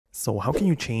So how can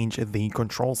you change the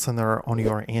control center on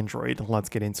your Android? Let's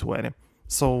get into it.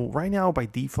 So right now, by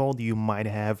default, you might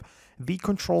have the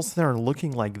control center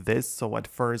looking like this. So at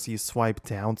first you swipe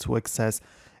down to access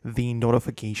the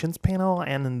notifications panel,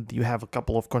 and you have a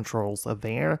couple of controls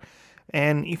there.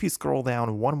 And if you scroll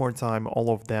down one more time, all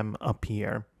of them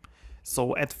appear.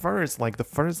 So at first, like the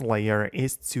first layer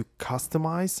is to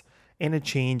customize and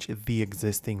change the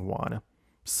existing one.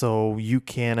 So you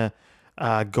can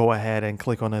go ahead and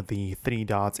click on the three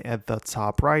dots at the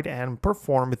top right and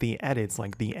perform the edits,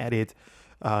 like the edit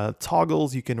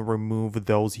toggles. You can remove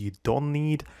those you don't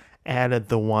need, add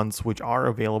the ones which are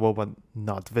available but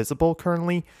not visible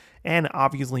currently, and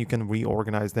obviously you can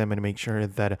reorganize them and make sure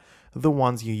that the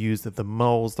ones you use the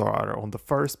most are on the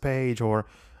first page, or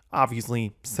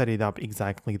obviously set it up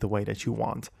exactly the way that you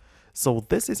want. So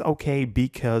this is okay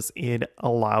because it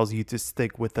allows you to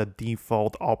stick with the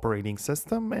default operating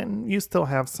system and you still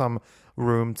have some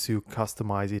room to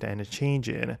customize it and change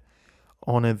it.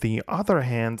 On the other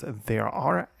hand, there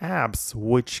are apps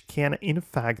which can in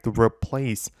fact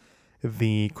replace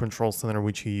the control center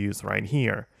which you use right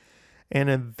here.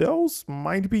 And those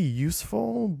might be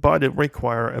useful, but it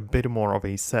require a bit more of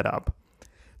a setup.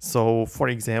 So for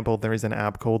example, there is an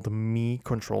app called Mi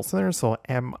Control Center, so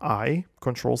MI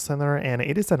Control Center, and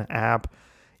it is an app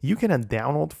you can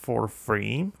download for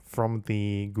free from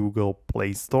the Google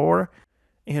Play Store.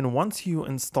 And once you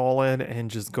install it and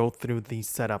just go through the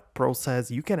setup process,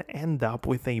 you can end up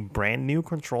with a brand new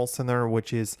control center,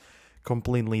 which is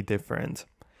completely different.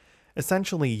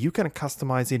 Essentially, you can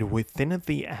customize it within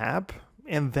the app,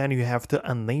 and then you have to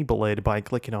enable it by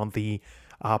clicking on the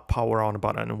power on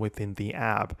button within the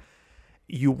app.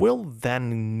 You will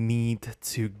then need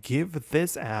to give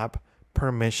this app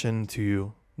permission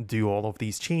to do all of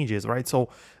these changes, right? So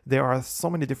there are so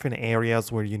many different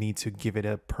areas where you need to give it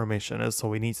a permission.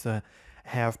 So it needs to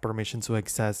have permission to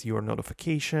access your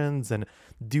notifications and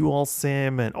dual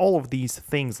SIM and all of these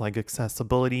things like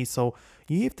accessibility. So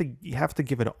you have to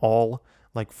give it all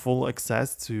like full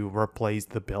access to replace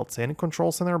the built-in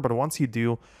control center. But once you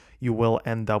do, you will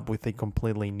end up with a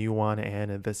completely new one,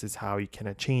 and this is how you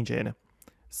can change it.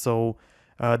 So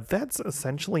that's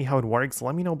essentially how it works.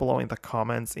 Let me know below in the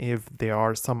comments if there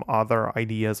are some other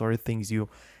ideas or things you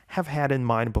have had in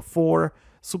mind before.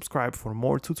 Subscribe for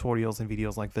more tutorials and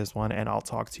videos like this one, and I'll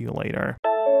talk to you later.